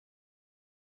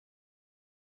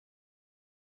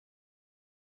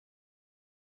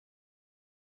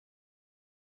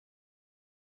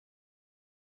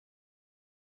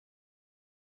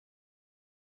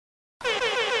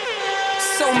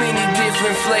many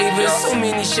different flavors, so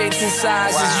many shapes and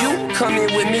sizes. You come in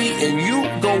with me and you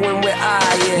going where I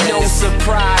am. No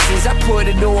surprises, I put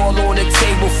it all on the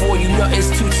table for you. Nothing's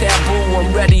too taboo,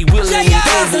 I'm ready, willing, and able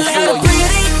for you. There's a lot of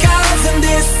pretty girls in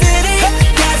this city.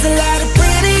 There's a lot of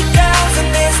pretty girls in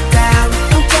this town.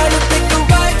 I'm trying to pick the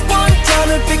right one,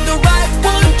 trying to pick the right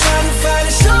one, trying to find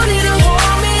a shorty to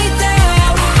hold me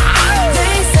down.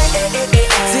 They say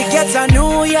to get a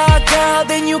New York girl,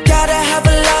 then you gotta have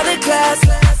a lot of class.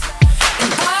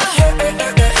 And I heard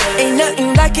ain't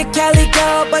nothing like a Cali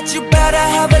girl, but you better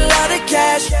have a lot of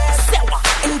cash.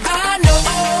 And I know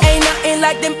ain't nothing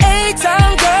like them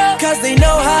A-Town girls, cause they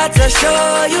know how to show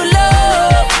you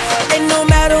love. And no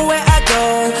matter where I go,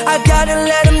 I gotta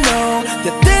let them know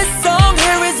that this song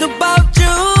here is about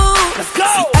you. Let's go!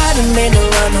 See, I done been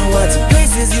around the world to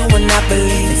places you would not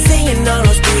believe. Seeing all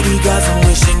those pretty girls, I'm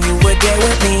wishing you were there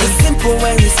with me. The simple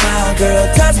way you smile, girl,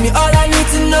 tells me all I need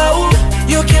to know.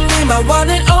 You can be my one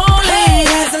and only.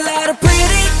 There's a lot of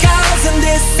pretty girls in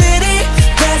this city.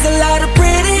 There's a lot of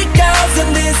pretty girls in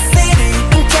this city.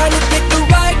 I'm trying to pick the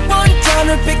right one, trying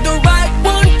to pick the right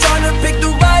one, trying to pick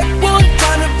the right one,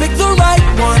 trying to pick the right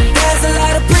one. There's a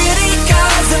lot of pretty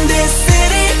girls in this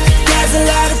city. There's a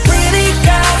lot of pretty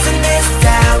girls in this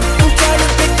town. I'm trying to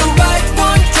pick the right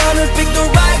one, trying to pick the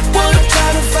right one,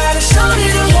 trying to find a shorty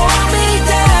to hold me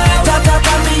down. Talk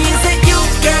about me, is it you,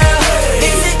 girl?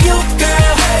 Is it you,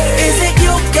 girl? Is it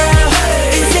you, girl?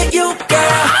 Is it you,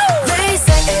 girl? They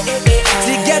say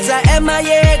to get a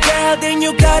MIA girl, then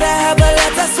you gotta have a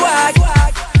lot of swag.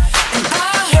 And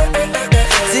I heard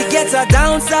to get a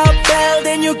down south belle,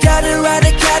 then you gotta ride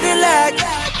a Cadillac.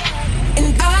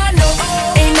 And I know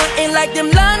ain't nothing like them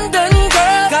London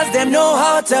girls, cause them know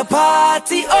how to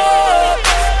party, oh.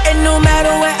 And no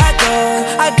matter where I go,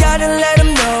 I gotta let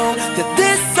them know that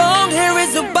this song here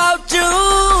is about you.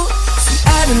 See,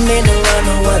 I done been around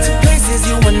the world to places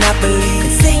you would not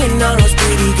believe. Seeing all those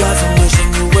pretty girls, I'm wishing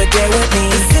you were there with me.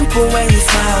 The simple way you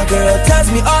smile, girl, tells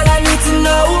me all I need to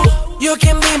know. You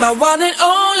can be my one and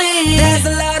only. There's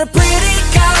a lot of pretty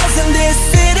girls in this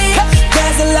city.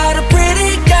 There's a lot of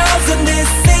pretty girls in this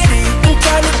city. I'm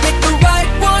trying to pick the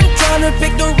right one, trying to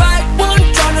pick the right one,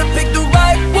 trying to pick the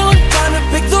right one, trying to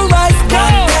pick the right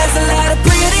one. There's a lot of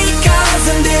pretty girls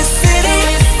in this city.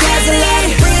 There's a lot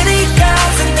of pretty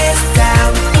girls in this town.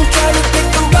 I'm trying to pick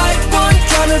the right one,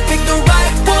 trying to pick the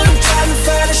right one, trying to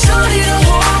find a shorty to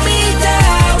hold me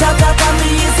down. Talk about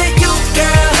me, is it you,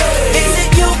 girl? Is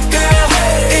it you, girl?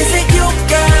 Is it you,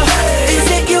 girl? Is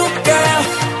it you, girl?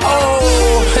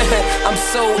 Oh, I'm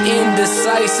so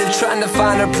indecisive, trying to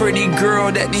find a pretty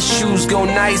girl that these shoes go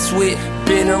nice with.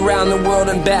 Been around the world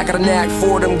and back, got a knack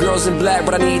for them girls in black,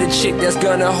 but I need a chick that's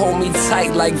gonna hold me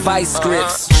tight like vice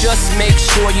grips. Just make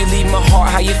sure you leave my heart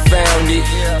how you found it.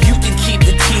 You can keep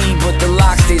the key, but the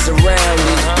lock stays around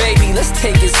it. Baby, let's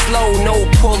take it slow, no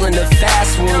pulling the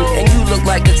fast one. And you look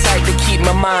like the type to keep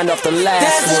my mind off the last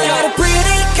one. There's a lot of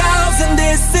pretty girls in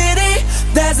this city.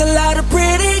 There's a lot of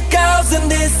pretty girls in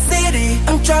this city.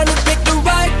 I'm trying to pick the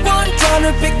right one, trying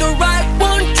to pick the right one.